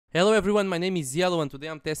Hello everyone, my name is Yellow and today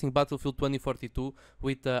I'm testing Battlefield 2042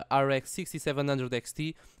 with the RX 6700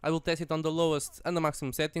 XT. I will test it on the lowest and the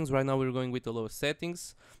maximum settings. Right now we're going with the lowest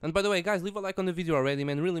settings. And by the way guys, leave a like on the video already,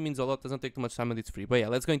 man, really means a lot, doesn't take too much time and it's free. But yeah,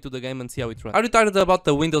 let's go into the game and see how it runs. Are you tired about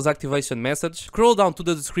the Windows activation message? Scroll down to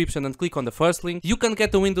the description and click on the first link. You can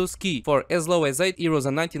get the Windows key for as low as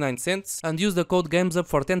 €8.99 and use the code GAMESUP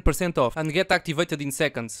for 10% off and get activated in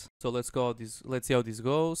seconds. So let's see how this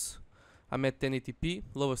goes. I'm at 1080p,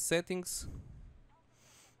 lowest settings.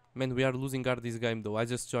 Man, we are losing hard this game though. I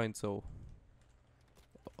just joined, so...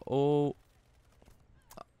 Oh,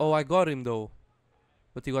 I got him though.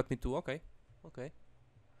 But he got me too. Okay.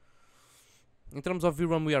 In terms of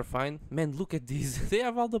VRAM, we are fine. Man, look at this. They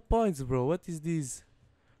have all the points, bro. What is this?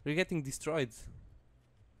 We're getting destroyed.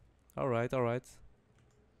 Alright.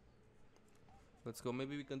 Let's go.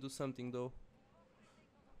 Maybe we can do something though.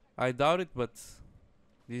 I doubt it, but...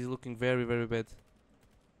 This is looking very, very bad.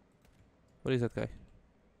 What is that guy?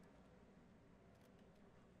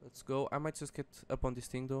 Let's go. I might just get up on this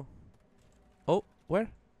thing though. Oh, where?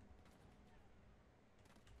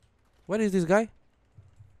 Where is this guy?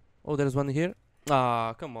 Oh, there's one here.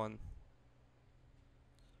 Ah, come on.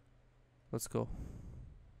 Let's go.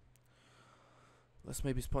 Let's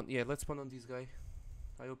maybe spawn. Yeah, let's spawn on this guy.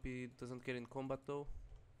 I hope he doesn't get in combat though.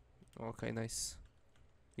 Okay, nice.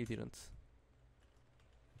 He didn't.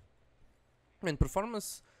 And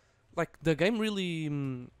performance, like the game really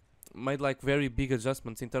made like very big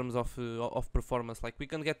adjustments in terms of performance. Like we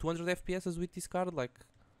can get 200 FPS with this card. Like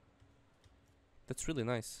that's really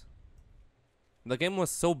nice. The game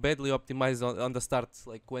was so badly optimized on the start,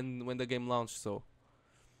 like when the game launched. So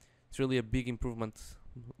it's really a big improvement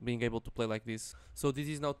being able to play like this. So this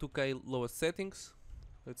is now 2K lowest settings.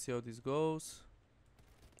 Let's see how this goes.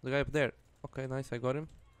 The guy up there. Okay, nice. I got him.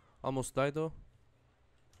 Almost died though.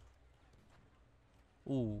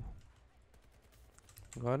 Ooh.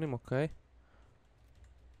 Got him, okay.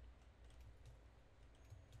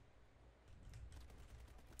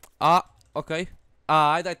 Okay.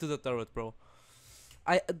 I died to the turret, bro.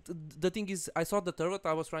 The thing is, I saw the turret,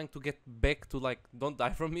 I was trying to get back to like, don't die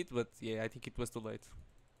from it, but yeah, I think it was too late.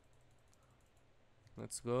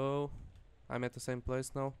 Let's go. I'm at the same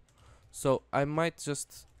place now. So, I might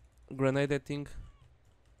just grenade that thing.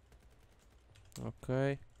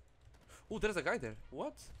 Okay. Oh, there's a guy there.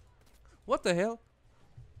 What? What the hell?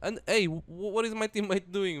 And hey, what is my teammate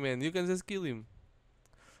doing, man? You can just kill him.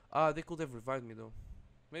 They could have revived me though.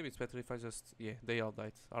 Maybe it's better if I just... Yeah, they all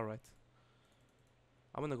died. Alright.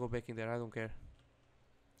 I'm gonna go back in there. I don't care.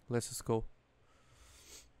 Let's just go.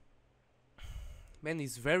 Man,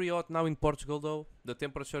 it's very hot now in Portugal though. The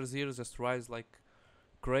temperatures here just rise like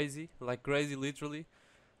crazy. Like crazy, literally.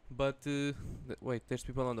 But, wait, there's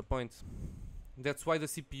people on the point. That's why the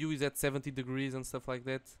CPU is at 70 degrees and stuff like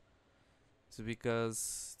that. It's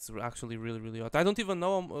because it's actually really, really hot. I don't even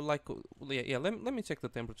know, like, yeah, let me check the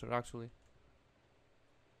temperature, actually.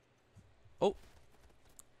 Oh.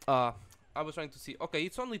 I was trying to see. Okay,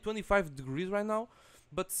 it's only 25 degrees right now.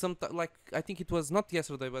 But like, I think it was not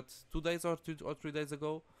yesterday, but 2 days or 3 days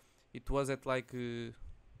ago. It was at like,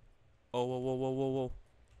 oh, whoa.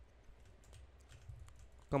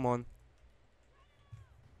 Come on.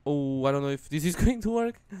 Oh, I don't know if this is going to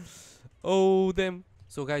work. Oh, damn.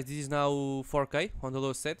 So guys, this is now 4K on the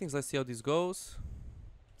lowest settings. Let's see how this goes.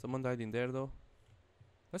 Someone died in there though.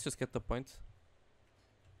 Let's just get the point.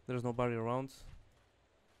 There's nobody around.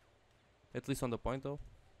 At least on the point though.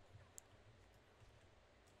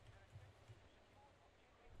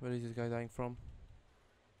 Where is this guy dying from?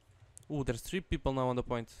 Oh, there's 3 people now on the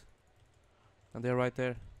point. And they're right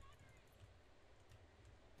there.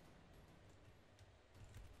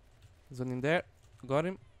 There's one in there. Got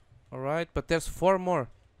him. Alright, but there's 4 more.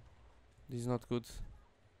 This is not good.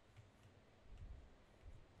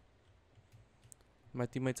 My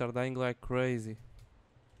teammates are dying like crazy.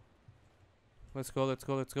 Let's go.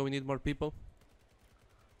 We need more people.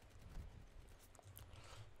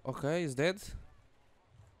 Okay, he's dead.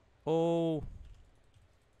 Oh.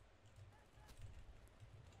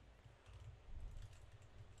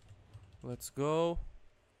 Let's go.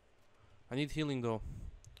 I need healing though.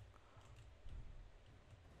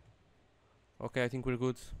 Okay, I think we're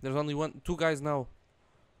good. There's only 2 guys now.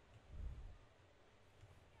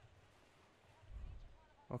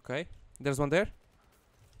 Okay, there's one there.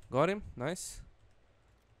 Got him, nice.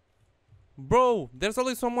 Bro, there's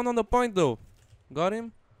only someone on the point though. Got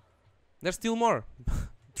him. There's still more.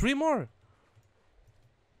 3 more.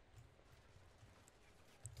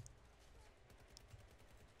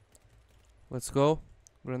 Let's go.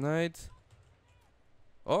 Grenade.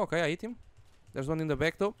 Oh, okay, I hit him. There's one in the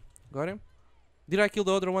back though. Got him. Did I kill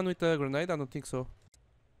the other one with a grenade? I don't think so.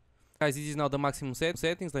 Guys, this is now the maximum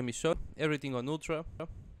settings. Let me show everything on ultra.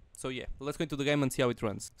 So yeah, let's go into the game and see how it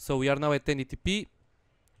runs. So we are now at 1080p.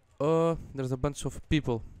 There's a bunch of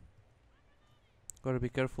people. Gotta be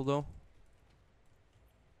careful though.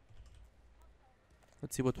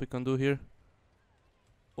 Let's see what we can do here.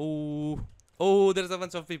 Oh, there's a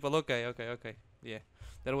bunch of people. Okay. Yeah,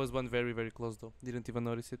 there was one very, very close though. Didn't even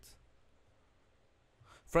notice it.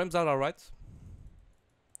 Frames are alright,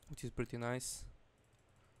 which is pretty nice.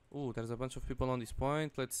 Oh, there's a bunch of people on this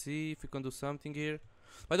point. Let's see if we can do something here.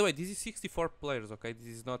 By the way, this is 64 players, okay? This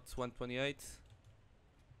is not 128.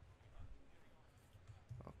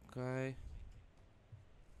 Okay.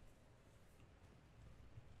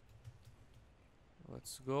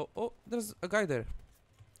 Let's go. Oh, there's a guy there.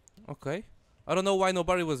 Okay. I don't know why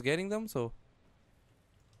nobody was getting them, so.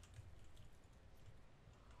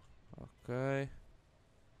 Okay.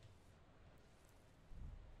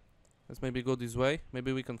 Let's maybe go this way.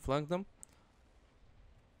 Maybe we can flank them.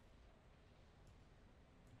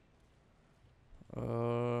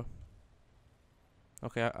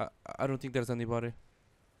 Okay, I don't think there's anybody.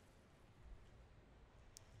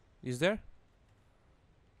 Is there?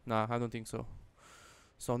 Nah, I don't think so.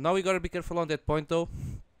 So now we gotta be careful on that point though.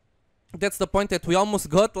 That's the point that we almost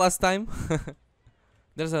got last time.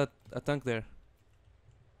 There's a tank there.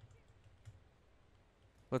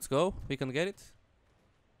 Let's go. We can get it.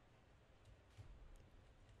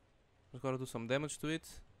 We gotta do some damage to it.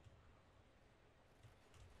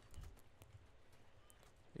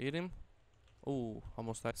 Hit him. Oh,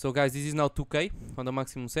 almost died. So guys, this is now 2K on the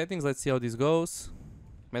maximum settings. Let's see how this goes.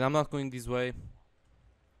 Man, I'm not going this way.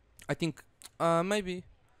 I think maybe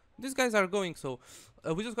these guys are going, so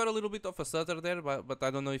we just got a little bit of a stutter there, but I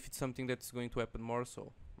don't know if it's something that's going to happen more,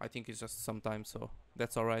 so I think it's just some time, so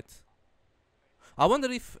that's alright. I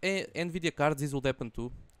wonder if NVIDIA cards this would happen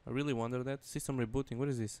too. I really wonder that. System rebooting, what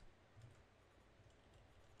is this?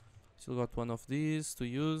 Still got one of these to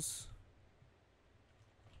use.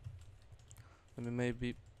 Let me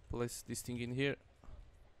maybe place this thing in here.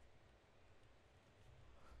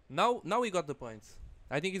 Now we got the points.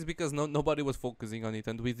 I think it's because nobody was focusing on it,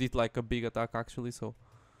 and we did like a big attack actually, so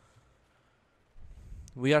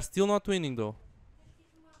we are still not winning though.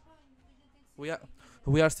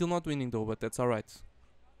 We are still not winning though, but that's alright.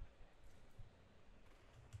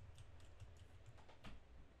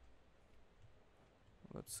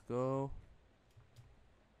 Let's go.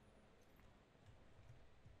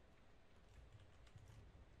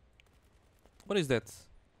 What is that?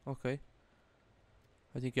 Okay.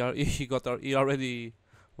 I think he already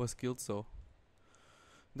was killed, so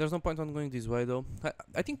there's no point on going this way though.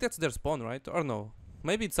 I think that's their spawn, right? Or no?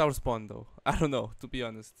 Maybe it's our spawn though. I don't know, to be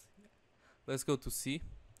honest. Let's go to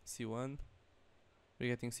C1. We're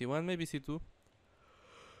getting C1, maybe C2.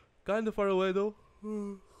 Kinda far away though.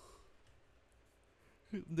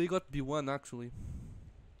 They got B1 actually.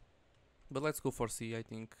 But let's go for C, I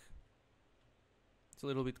think. It's a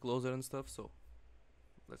little bit closer and stuff, so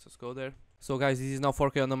let's just go there. So guys, this is now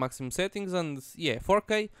 4K on the maximum settings, and yeah,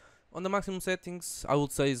 4K on the maximum settings I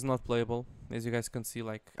would say is not playable. As you guys can see,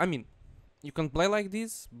 like, I mean, you can play like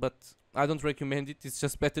this, but I don't recommend it. It's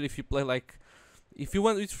just better if you play like, if you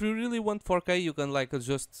really want 4K, you can like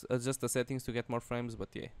adjust the settings to get more frames, but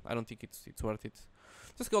yeah, I don't think it's worth it.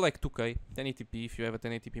 Just go like 2K, 1080p if you have a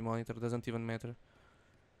 1080p monitor, doesn't even matter.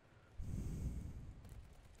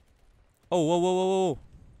 Oh, whoa.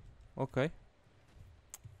 Okay.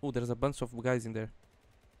 Oh, there's a bunch of guys in there.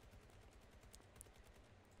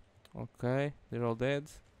 Okay, they're all dead.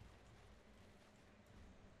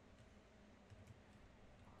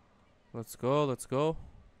 Let's go.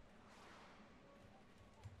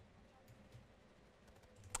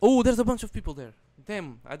 Oh, there's a bunch of people there.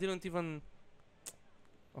 Damn, I didn't even...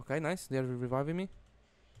 Okay, nice, they're reviving me.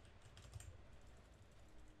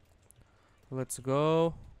 Let's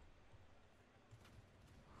go.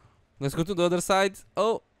 Let's go to the other side.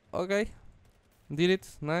 Oh, okay. Did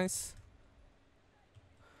it, nice.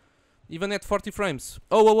 Even at 40 frames.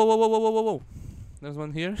 Oh, whoa. There's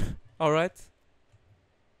one here. Alright.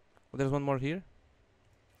 Oh, there's one more here.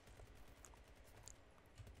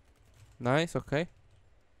 Nice, okay.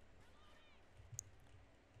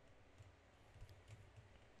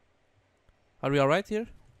 Are we alright here?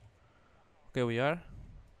 Okay, we are.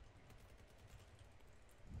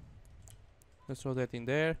 Let's throw that in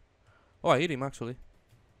there. Oh, I hit him actually.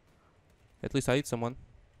 At least I hit someone.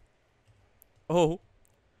 Oh.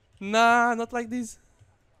 Nah, not like this.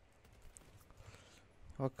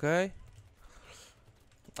 Okay.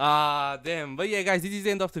 Ah, damn. But yeah, guys, this is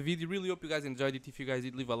the end of the video. Really hope you guys enjoyed it. If you guys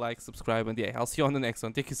did, leave a like, subscribe, and yeah, I'll see you on the next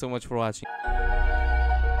one. Thank you so much for watching.